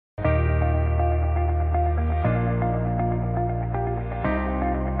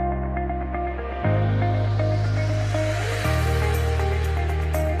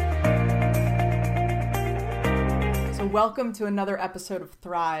and welcome to another episode of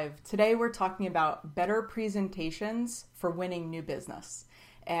Thrive. Today we're talking about better presentations for winning new business.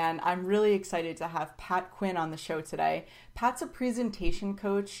 And I'm really excited to have Pat Quinn on the show today. Pat's a presentation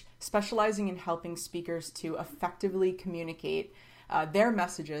coach specializing in helping speakers to effectively communicate their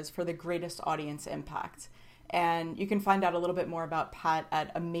messages for the greatest audience impact. And you can find out a little bit more about Pat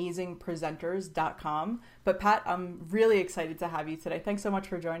at amazingpresenters.com. But Pat, I'm really excited to have you today. Thanks so much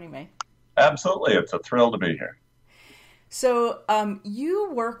for joining me. Absolutely. It's a thrill to be here. So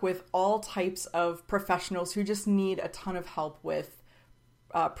you work with all types of professionals who just need a ton of help with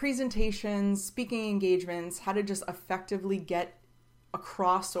presentations, speaking engagements, how to just effectively get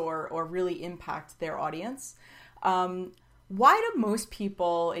across or really impact their audience. Why do most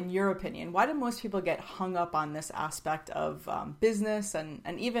people, in your opinion, get hung up on this aspect of business and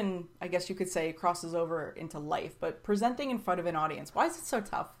even, I guess you could say, crosses over into life, but presenting in front of an audience? Why is it so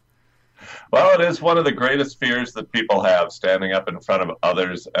tough? Well, it is one of the greatest fears that people have, standing up in front of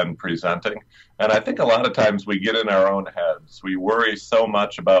others and presenting. And I think a lot of times we get in our own heads. We worry so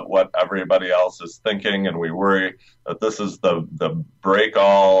much about what everybody else is thinking, and we worry that this is the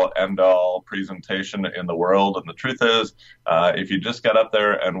break-all, end-all presentation in the world. And the truth is, if you just get up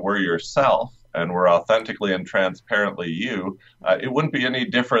there and were yourself, and we're authentically and transparently you, it wouldn't be any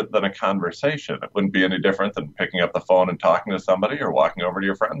different than a conversation. It wouldn't be any different than picking up the phone and talking to somebody or walking over to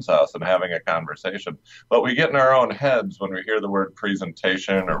your friend's house and having a conversation. But we get in our own heads when we hear the word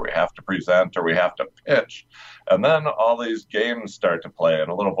presentation, or we have to present, or we have to pitch. And then all these games start to play, and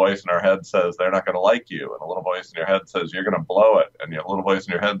a little voice in our head says they're not going to like you, and a little voice in your head says you're going to blow it, and a little voice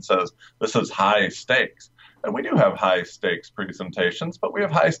in your head says this is high stakes. And we do have high-stakes presentations, but we have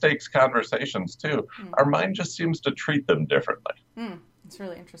high-stakes conversations, too. Our mind just seems to treat them differently. It's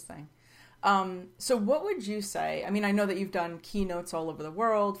really interesting. So what would you say? I mean, I know that you've done keynotes all over the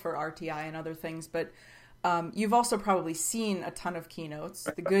world for RTI and other things, but you've also probably seen a ton of keynotes,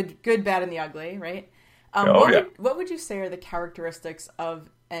 the good, bad, and the ugly, right? What would you say are the characteristics of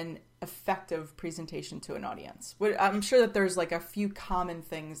an effective presentation to an audience? I'm sure that there's like a few common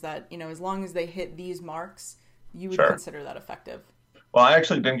things that, as long as they hit these marks, you would consider that effective. Well, I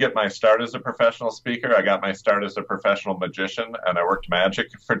actually didn't get my start as a professional speaker. I got my start as a professional magician, and I worked magic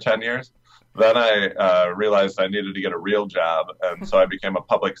for 10 years. Then I realized I needed to get a real job, and so I became a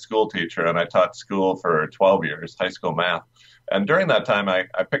public school teacher, and I taught school for 12 years, high school math. And during that time, I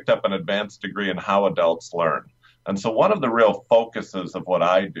picked up an advanced degree in how adults learn. And so one of the real focuses of what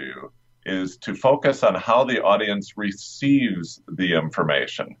I do is to focus on how the audience receives the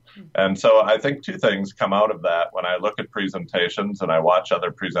information. And so I think two things come out of that when I look at presentations and I watch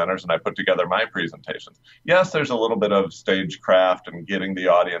other presenters and I put together my presentations. Yes, there's a little bit of stagecraft and getting the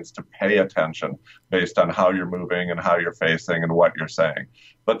audience to pay attention based on how you're moving and how you're facing and what you're saying.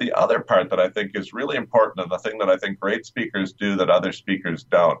 But the other part that I think is really important, and the thing that I think great speakers do that other speakers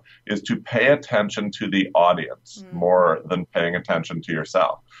don't, is to pay attention to the audience more than paying attention to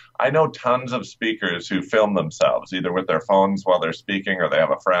yourself. I know tons of speakers who film themselves, either with their phones while they're speaking, or they have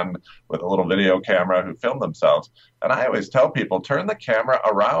a friend with a little video camera who film themselves. And I always tell people, turn the camera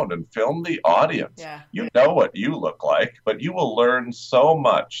around and film the audience. Yeah. You know what you look like, but you will learn so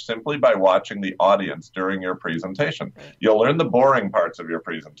much simply by watching the audience during your presentation. Right. You'll learn the boring parts of your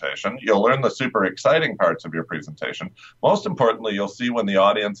presentation. You'll learn the super exciting parts of your presentation. Most importantly, you'll see when the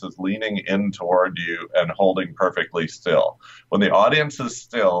audience is leaning in toward you and holding perfectly still. When the audience is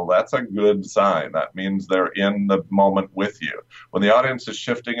still, that's a good sign. That means they're in the moment with you. When the audience is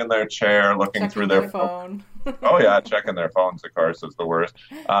shifting in their chair, looking through their phone. Oh yeah, checking their phones, of course, is the worst.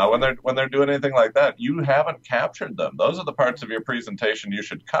 When they're doing anything like that, you haven't captured them. Those are the parts of your presentation you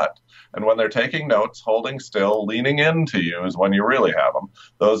should cut. And when they're taking notes, holding still, leaning into you is when you really have them.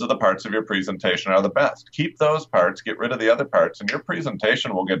 Those are the parts of your presentation are the best. Keep those parts, get rid of the other parts, and your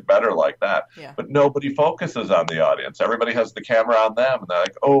presentation will get better like that. Yeah. But nobody focuses on the audience. Everybody has the camera on them, and they're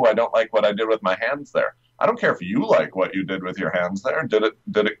like, oh, I don't like what I did with my hands there. I don't care if you like what you did with your hands there. Did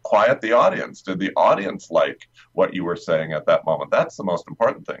it quiet the audience? Did the audience like what you were saying at that moment? That's the most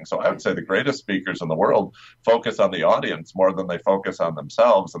important thing. So I would say the greatest speakers in the world focus on the audience more than they focus on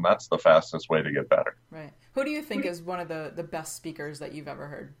themselves, and that's the fastest way to get better. Right. Who do you think is one of the best speakers that you've ever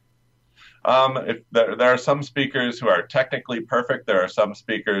heard? There are some speakers who are technically perfect. There are some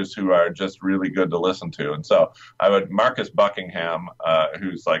speakers who are just really good to listen to. And so I would, Marcus Buckingham,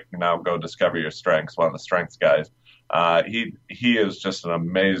 who's like now Go Discover Your Strengths, one of the strengths guys, He is just an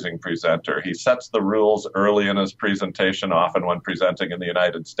amazing presenter. He sets the rules early in his presentation. Often, when presenting in the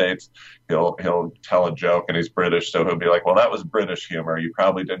United States, he'll tell a joke, and he's British, so he'll be like, "Well, that was British humor. You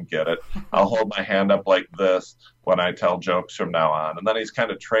probably didn't get it. I'll hold my hand up like this when I tell jokes from now on." And then he's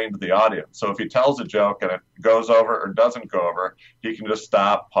kind of trained the audience. So if he tells a joke and it goes over or doesn't go over, he can just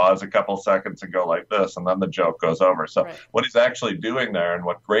stop, pause a couple seconds, and go like this, and then the joke goes over. So Right. what he's actually doing there, and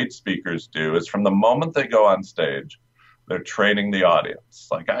what great speakers do, is from the moment they go on stage, they're training the audience.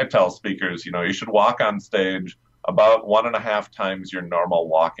 Like I tell speakers, you should walk on stage about 1.5 times your normal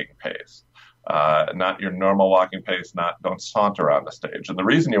walking pace. Not your normal walking pace, don't saunter on the stage. And the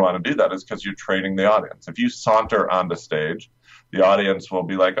reason you want to do that is because you're training the audience. If you saunter on the stage, the audience will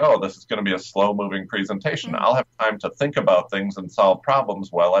be like, "Oh, this is going to be a slow moving presentation. I'll have time to think about things and solve problems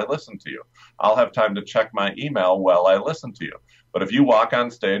while I listen to you. I'll have time to check my email while I listen to you." But if you walk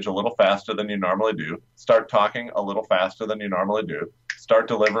on stage a little faster than you normally do, start talking a little faster than you normally do, start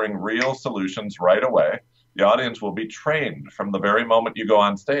delivering real solutions right away, the audience will be trained from the very moment you go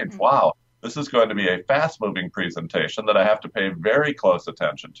on stage. Wow, this is going to be a fast-moving presentation that I have to pay very close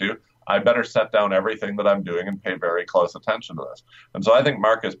attention to. I better set down everything that I'm doing and pay very close attention to this. And so I think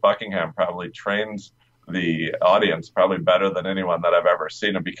Marcus Buckingham probably trains the audience probably better than anyone that I've ever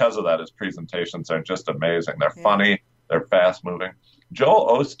seen. And because of that, his presentations are just amazing. They're funny. They're fast-moving.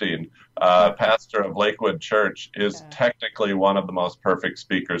 Joel Osteen, pastor of Lakewood Church, is technically one of the most perfect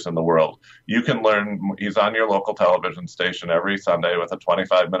speakers in the world. You can learn, he's on your local television station every Sunday with a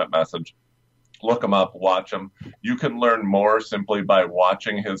 25-minute message. Look him up, watch him. You can learn more simply by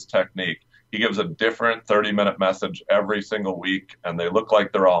watching his technique. He gives a different 30-minute message every single week, and they look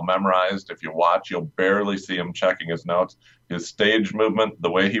like they're all memorized. If you watch, you'll barely see him checking his notes. His stage movement,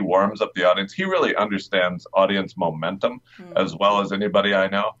 the way he warms up the audience, he really understands audience momentum as well as anybody I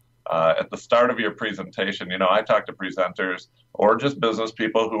know. At the start of your presentation, I talk to presenters or just business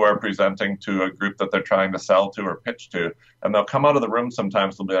people who are presenting to a group that they're trying to sell to or pitch to, and they'll come out of the room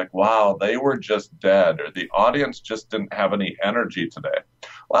sometimes, they'll be like, "Wow, they were just dead," or "The audience just didn't have any energy today."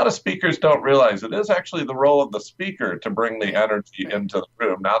 A lot of speakers don't realize it is actually the role of the speaker to bring the energy into the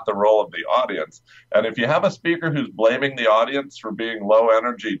room, not the role of the audience. And if you have a speaker who's blaming the audience for being low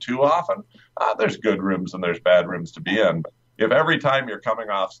energy too often, there's good rooms and there's bad rooms to be in. But if every time you're coming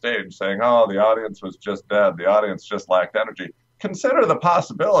off stage saying, "Oh, the audience was just dead, the audience just lacked energy," consider the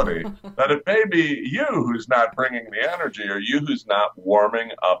possibility that it may be you who's not bringing the energy or you who's not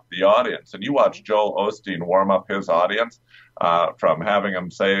warming up the audience. And you watch Joel Osteen warm up his audience from having him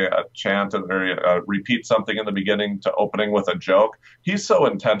say a chant or repeat something in the beginning to opening with a joke. He's so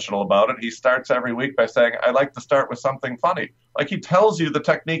intentional about it. He starts every week by saying, "I like to start with something funny." Like he tells you the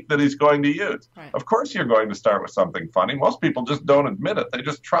technique that he's going to use. Right. Of course you're going to start with something funny. Most people just don't admit it. They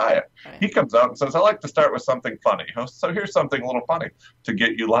just try it. Right. He comes out and says, "I like to start with something funny." So here's something a little funny to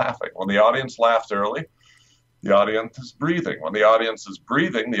get you laughing. When the audience laughs early, the audience is breathing. When the audience is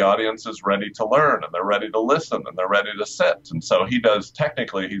breathing, the audience is ready to learn, and they're ready to listen, and they're ready to sit. And so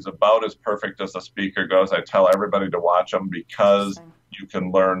he's about as perfect as a speaker goes. I tell everybody to watch him because you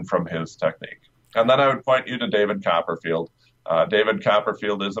can learn from his technique. And then I would point you to David Copperfield. David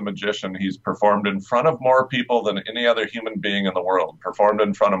Copperfield is a magician. He's performed in front of more people than any other human being in the world, performed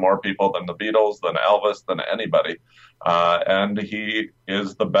in front of more people than the Beatles, than Elvis, than anybody. And he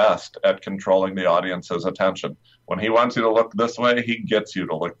is the best at controlling the audience's attention. When he wants you to look this way, he gets you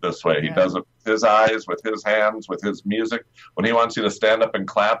to look this way. He does it with his eyes, with his hands, with his music. When he wants you to stand up and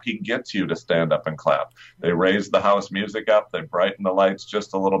clap, he gets you to stand up and clap. They raise the house music up. They brighten the lights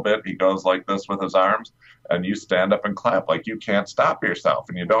just a little bit. He goes like this with his arms, and you stand up and clap like you can't stop yourself,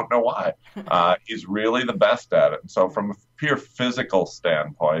 and you don't know why. He's really the best at it. And so from a pure physical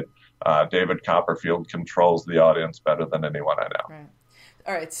standpoint, David Copperfield controls the audience better than anyone I know. Right.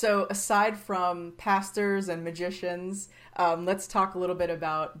 All right. So aside from pastors and magicians, let's talk a little bit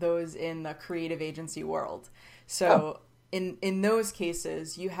about those in the creative agency world. So in those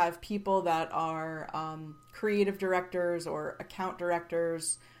cases, you have people that are creative directors or account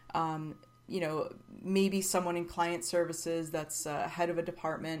directors, maybe someone in client services that's head of a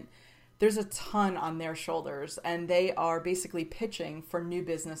department. There's a ton on their shoulders, and they are basically pitching for new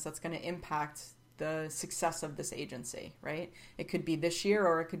business that's going to impact the success of this agency, right? It could be this year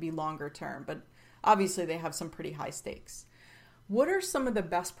or it could be longer term, but obviously they have some pretty high stakes. What are some of the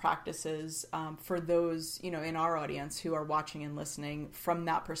best practices for those, in our audience who are watching and listening from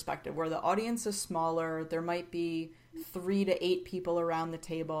that perspective, where the audience is smaller, there might be 3 to 8 people around the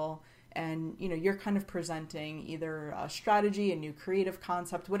table, and you're kind of presenting either a strategy, a new creative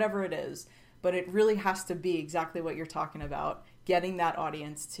concept, whatever it is, but it really has to be exactly what you're talking about, getting that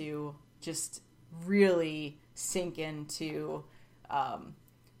audience to just really sink into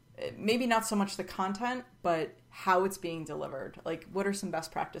maybe not so much the content, but how it's being delivered? Like, what are some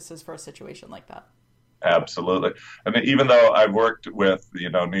best practices for a situation like that? Absolutely. I mean, even though I've worked with,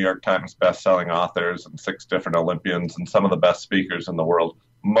 New York Times best-selling authors and 6 different Olympians and some of the best speakers in the world,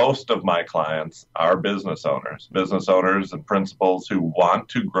 most of my clients are business owners and principals who want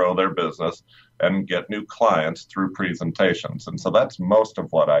to grow their business and get new clients through presentations. And so that's most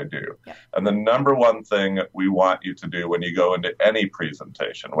of what I do. Yeah. And the number one thing we want you to do when you go into any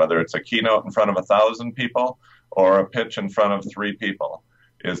presentation, whether it's a keynote in front of 1,000 people or a pitch in front of 3 people,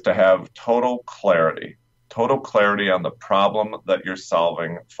 is to have total clarity on the problem that you're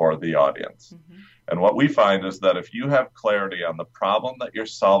solving for the audience. Mm-hmm. And what we find is that if you have clarity on the problem that you're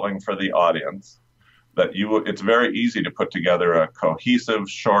solving for the audience, it's very easy to put together a cohesive,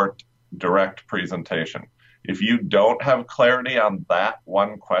 short, direct presentation. If you don't have clarity on that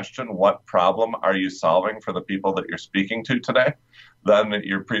one question, what problem are you solving for the people that you're speaking to today, then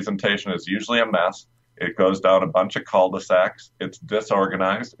your presentation is usually a mess. It goes down a bunch of cul-de-sacs. It's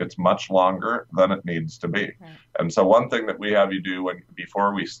disorganized. It's much longer than it needs to be. Right. And so one thing that we have you do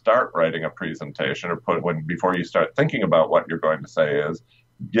before we start writing a presentation before you start thinking about what you're going to say is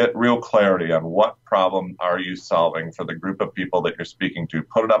get real clarity on what problem are you solving for the group of people that you're speaking to.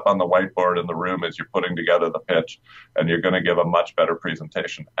 Put it up on the whiteboard in the room as you're putting together the pitch, and you're going to give a much better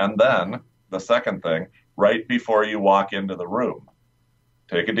presentation. And then the second thing, right before you walk into the room,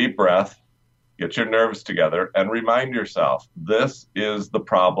 take a deep breath, get your nerves together, and remind yourself, this is the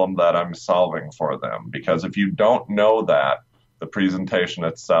problem that I'm solving for them. Because if you don't know that, the presentation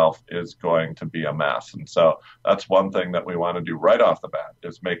itself is going to be a mess. And so that's one thing that we want to do right off the bat,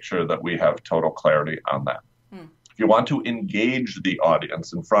 is make sure that we have total clarity on that. If you want to engage the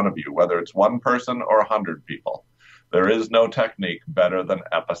audience in front of you, whether it's one person or 100 people, there is no technique better than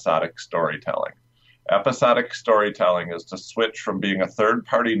episodic storytelling. Episodic storytelling is to switch from being a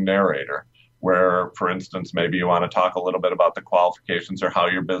third-party narrator, where, for instance, maybe you want to talk a little bit about the qualifications or how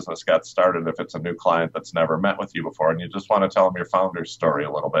your business got started if it's a new client that's never met with you before, and you just want to tell them your founder's story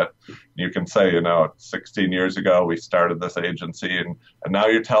a little bit. You can say, 16 years ago, we started this agency, and now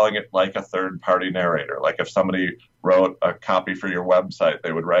you're telling it like a third-party narrator. Like if somebody wrote a copy for your website,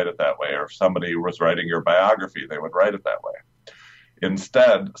 they would write it that way, or if somebody was writing your biography, they would write it that way.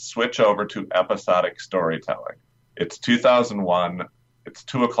 Instead, switch over to episodic storytelling. It's 2001. It's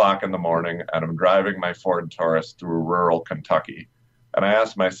 2:00 in the morning, and I'm driving my Ford Taurus through rural Kentucky. And I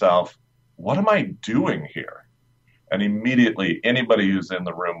asked myself, what am I doing here? And immediately, anybody who's in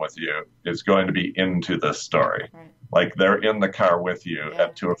the room with you is going to be into this story. Right. Like they're in the car with you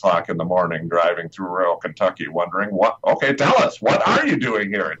at 2:00 in the morning, driving through rural Kentucky, wondering, okay, tell us, what are you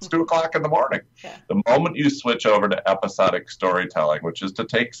doing here? It's 2:00 in the morning. Yeah. The moment you switch over to episodic storytelling, which is to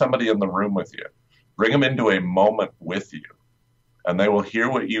take somebody in the room with you, bring them into a moment with you, and they will hear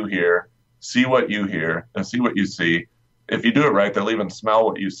what you hear, see what you hear, and see what you see. If you do it right, they'll even smell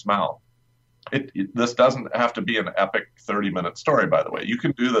what you smell. This doesn't have to be an epic 30-minute story, by the way. You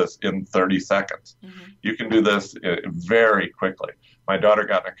can do this in 30 seconds. Mm-hmm. You can do this very quickly. My daughter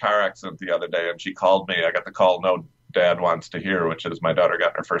got in a car accident the other day, and she called me. I got the call, no dad wants to hear, which is my daughter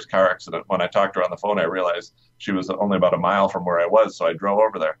got in her first car accident. When I talked to her on the phone, I realized she was only about a mile from where I was, so I drove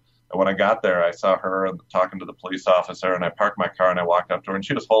over there. And when I got there, I saw her talking to the police officer, and I parked my car and I walked up to her, and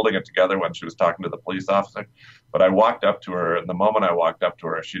she was holding it together when she was talking to the police officer. But I walked up to her, and the moment I walked up to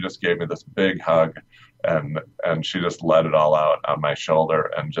her, she just gave me this big hug, and she just let it all out on my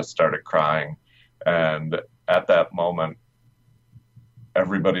shoulder and just started crying. And at that moment,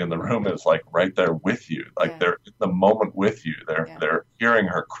 everybody in the room is like right there with you. Like they're in the moment with you. They're hearing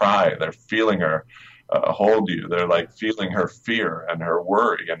her cry. They're feeling her hold you. They're like feeling her fear and her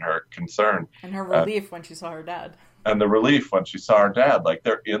worry and her concern. And her relief when she saw her dad. And the relief when she saw her dad. Like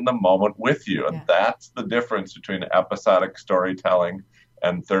they're in the moment with you. And that's the difference between episodic storytelling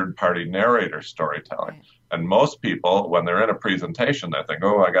and third-party narrator storytelling. Right. And most people, when they're in a presentation, they think,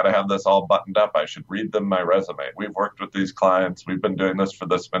 I got to have this all buttoned up. I should read them my resume. We've worked with these clients. We've been doing this for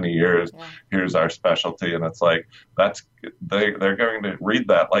this many years. Yeah. Here's our specialty. And it's like, they're going to read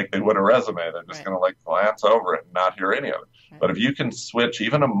that like they would a resume. They're just going to glance over it and not hear any of it. Right. But if you can switch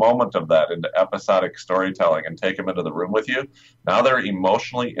even a moment of that into episodic storytelling and take them into the room with you, now they're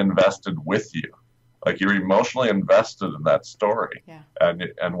emotionally invested with you. Like you're emotionally invested in that story. Yeah.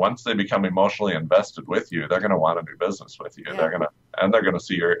 And once they become emotionally invested with you, they're going to want to do business with you. Yeah. They're going to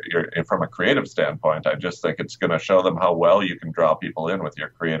see your from a creative standpoint. I just think it's going to show them how well you can draw people in with your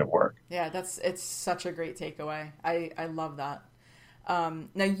creative work. Yeah, it's such a great takeaway. I love that.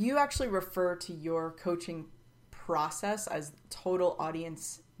 Now you actually refer to your coaching process as total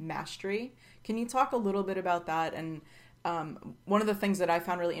audience mastery. Can you talk a little bit about that? And one of the things that I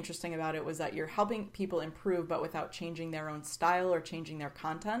found really interesting about it was that you're helping people improve, but without changing their own style or changing their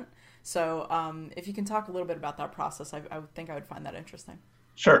content. So if you can talk a little bit about that process, I would think I would find that interesting.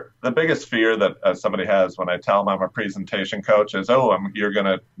 Sure. The biggest fear that somebody has when I tell them I'm a presentation coach is, you're going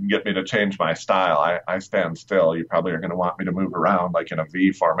to get me to change my style. I stand still. You probably are going to want me to move around like in a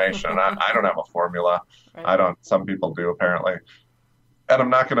V formation. I don't have a formula. Right. Some people do apparently. And I'm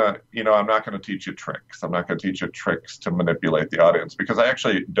not going to teach you tricks. I'm not going to teach you tricks to manipulate the audience, because I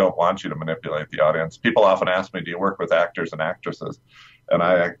actually don't want you to manipulate the audience. People often ask me, do you work with actors and actresses? And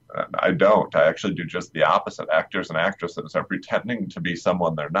I don't. I actually do just the opposite. Actors and actresses are pretending to be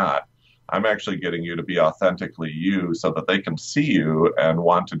someone they're not. I'm actually getting you to be authentically you so that they can see you and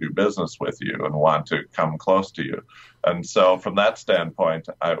want to do business with you and want to come close to you. And so from that standpoint,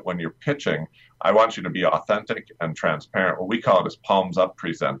 when you're pitching, I want you to be authentic and transparent. What we call it is palms up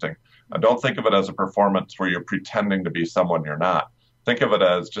presenting. Don't think of it as a performance where you're pretending to be someone you're not. Think of it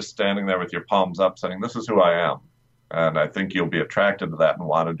as just standing there with your palms up saying, this is who I am. And I think you'll be attracted to that and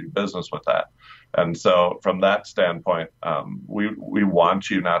want to do business with that. And so from that standpoint, we want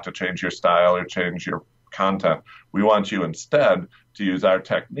you not to change your style or change your content. We want you instead to use our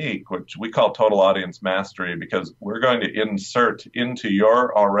technique, which we call total audience mastery, because we're going to insert into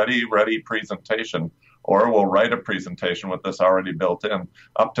your already ready presentation, or we'll write a presentation with this already built in,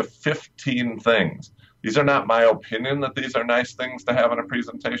 up to 15 things. These are not my opinion that these are nice things to have in a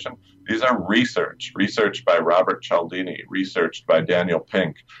presentation. These are researched by Robert Cialdini, researched by Daniel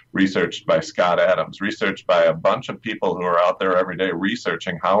Pink, researched by Scott Adams, researched by a bunch of people who are out there every day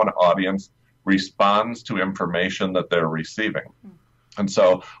researching how an audience responds to information that they're receiving. And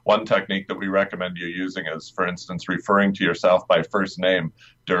so one technique that we recommend you using is, for instance, referring to yourself by first name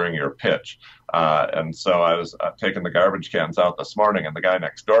during your pitch. And so I was taking the garbage cans out this morning, and the guy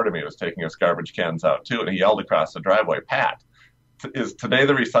next door to me was taking his garbage cans out too. And he yelled across the driveway, Pat, is today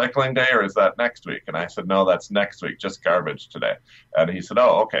the recycling day or is that next week? And I said, no, that's next week, just garbage today. And he said,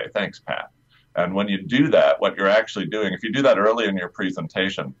 oh, okay, thanks, Pat. And when you do that, what you're actually doing, if you do that early in your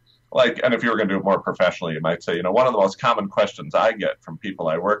presentation, and if you were going to do it more professionally, you might say, one of the most common questions I get from people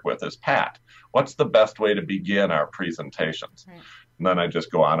I work with is, Pat, what's the best way to begin our presentations? Right. And then I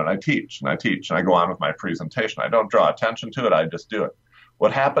just go on and I teach and I go on with my presentation. I don't draw attention to it. I just do it.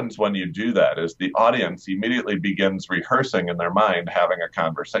 What happens when you do that is the audience immediately begins rehearsing in their mind having a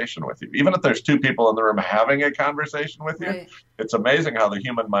conversation with you. Even if there's two people in the room having a conversation with you, right. It's amazing how the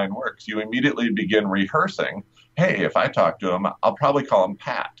human mind works. You immediately begin rehearsing, hey, if I talk to him, I'll probably call him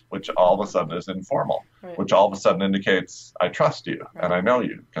Pat, which all of a sudden is informal, right. Which all of a sudden indicates I trust you, right. And I know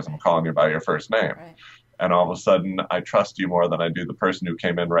you because I'm calling you by your first name. Right. And all of a sudden, I trust you more than I do the person who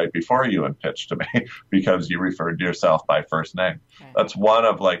came in right before you and pitched to me because you referred to yourself by first name. Okay. That's one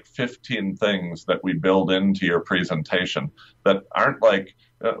of 15 things that we build into your presentation that aren't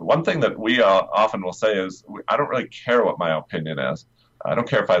one thing that we often will say is, I don't really care what my opinion is. I don't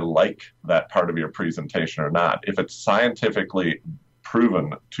care if I like that part of your presentation or not. If it's scientifically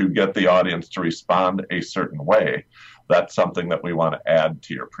proven to get the audience to respond a certain way, that's something that we want to add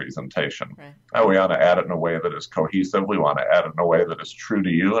to your presentation. Right. And we want to add it in a way that is cohesive. We want to add it in a way that is true to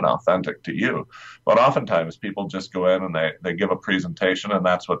you and authentic to you. But oftentimes people just go in and they give a presentation and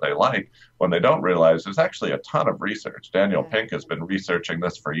that's what they like, when they don't realize there's actually a ton of research. Daniel Pink has been researching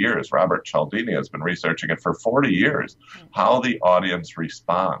this for years. Robert Cialdini has been researching it for 40 years, how the audience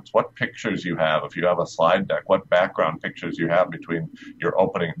responds, what pictures you have. If you have a slide deck, what background pictures you have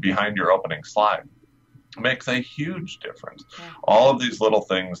behind your opening slide. Makes a huge difference. Yeah. All of these little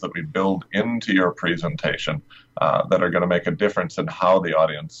things that we build into your presentation that are going to make a difference in how the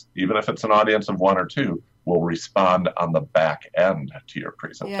audience, even if it's an audience of one or two, will respond on the back end to your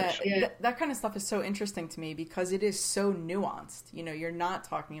presentation. Yeah. That kind of stuff is so interesting to me because it is so nuanced. You're not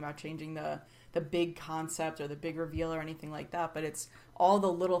talking about changing the big concept or the big reveal or anything like that, but it's all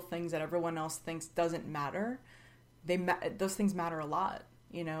the little things that everyone else thinks doesn't matter. Those things matter a lot.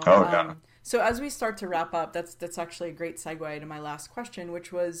 Oh, yeah. So as we start to wrap up, that's actually a great segue to my last question,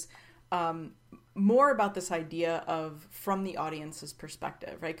 which was more about this idea of from the audience's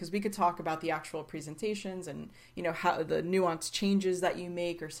perspective, right? Because we could talk about the actual presentations and, how the nuanced changes that you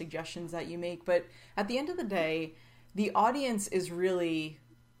make or suggestions that you make. But at the end of the day, the audience is really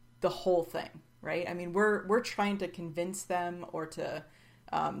the whole thing, right? I mean, we're trying to convince them or to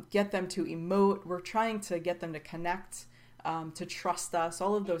get them to emote. We're trying to get them to connect, to trust us,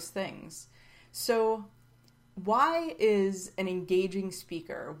 all of those things. So Why is an engaging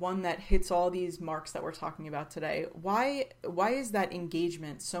speaker, one that hits all these marks that we're talking about today, why is that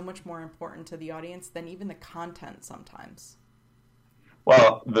engagement so much more important to the audience than even the content sometimes?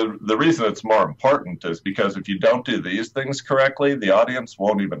 Well, the reason it's more important is because if you don't do these things correctly, the audience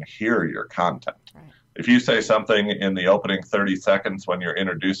won't even hear your content. Right. If you say something in the opening 30 seconds when you're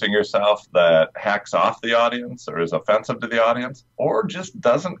introducing yourself that hacks off the audience or is offensive to the audience or just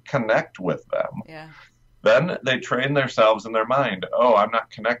doesn't connect with them, Yeah. then they train themselves in their mind. Oh, I'm not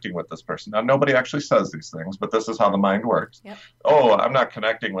connecting with this person. Now, nobody actually says these things, but this is how the mind works. Yep. Oh, I'm not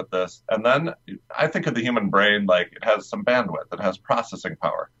connecting with this. And then I think of the human brain like it has some bandwidth, it has processing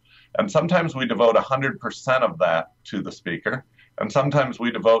power. And sometimes we devote 100% of that to the speaker. And sometimes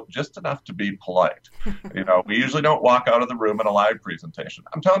we devote just enough to be polite. We usually don't walk out of the room in a live presentation.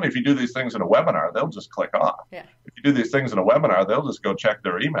 I'm telling you, if you do these things in a webinar, they'll just click off. Yeah. If you do these things in a webinar, they'll just go check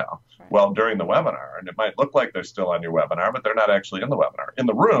their email. Right. Well, during the webinar, and it might look like they're still on your webinar, but they're not actually in the webinar. In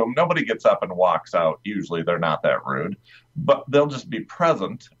the room, nobody gets up and walks out. Usually they're not that rude, but they'll just be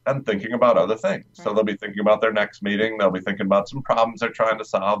present and thinking about other things. Right. So they'll be thinking about their next meeting. They'll be thinking about some problems they're trying to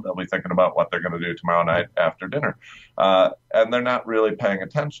solve. They'll be thinking about what they're going to do tomorrow night after dinner. And they're not really paying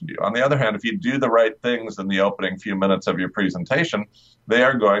attention to you. On the other hand, if you do the right things in the opening few minutes of your presentation, they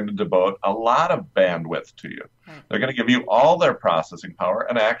are going to devote a lot of bandwidth to you. Right. They're going to give you all their processing power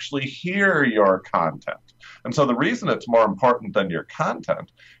and actually hear your content. And so the reason it's more important than your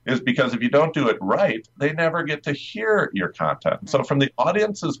content is because if you don't do it right, they never get to hear your content. Right. So from the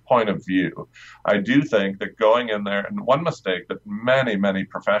audience's point of view, I do think that going in there, and one mistake that many, many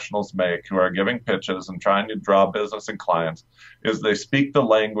professionals make who are giving pitches and trying to draw business and clients is they speak the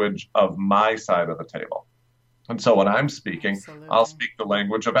language of my side of the table. And so when I'm speaking, Absolutely. I'll speak the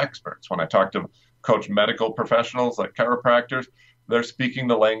language of experts. When I talk to coach medical professionals like chiropractors, they're speaking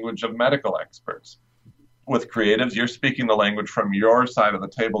the language of medical experts. With creatives, you're speaking the language from your side of the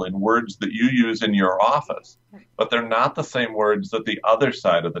table in words that you use in your office, but they're not the same words that the other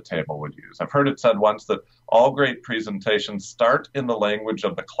side of the table would use. I've heard it said once that all great presentations start in the language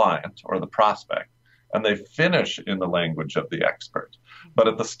of the client or the prospect, and they finish in the language of the expert. But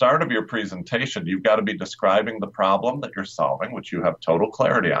at the start of your presentation, you've got to be describing the problem that you're solving, which you have total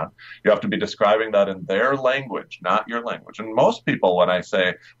clarity on. You have to be describing that in their language, not your language. And most people, when I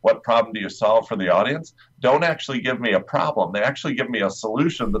say, what problem do you solve for the audience, don't actually give me a problem. They actually give me a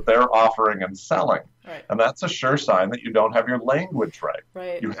solution that they're offering and selling. Right. And that's a sure sign that you don't have your language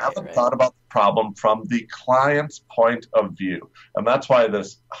right. You haven't thought about the problem from the client's point of view. And that's why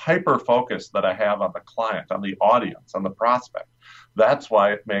this hyper focus that I have on the client, on the audience, on the prospect, that's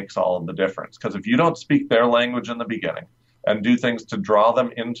why it makes all of the difference. Because if you don't speak their language in the beginning and do things to draw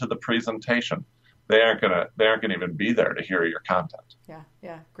them into the presentation, they aren't gonna even be there to hear your content.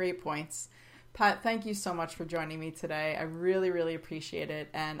 Yeah, great points. Pat, thank you so much for joining me today. I really, really appreciate it.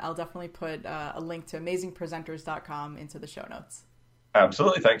 And I'll definitely put a link to amazingpresenters.com into the show notes.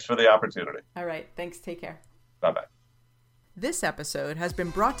 Absolutely. Thanks for the opportunity. All right. Thanks. Take care. Bye-bye. This episode has been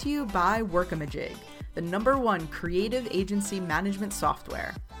brought to you by Workamajig, the #1 creative agency management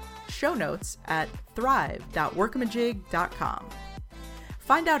software. Show notes at thrive.workamajig.com.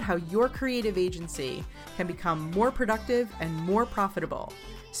 Find out how your creative agency can become more productive and more profitable.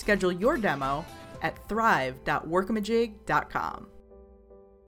 Schedule your demo at thrive.workamajig.com.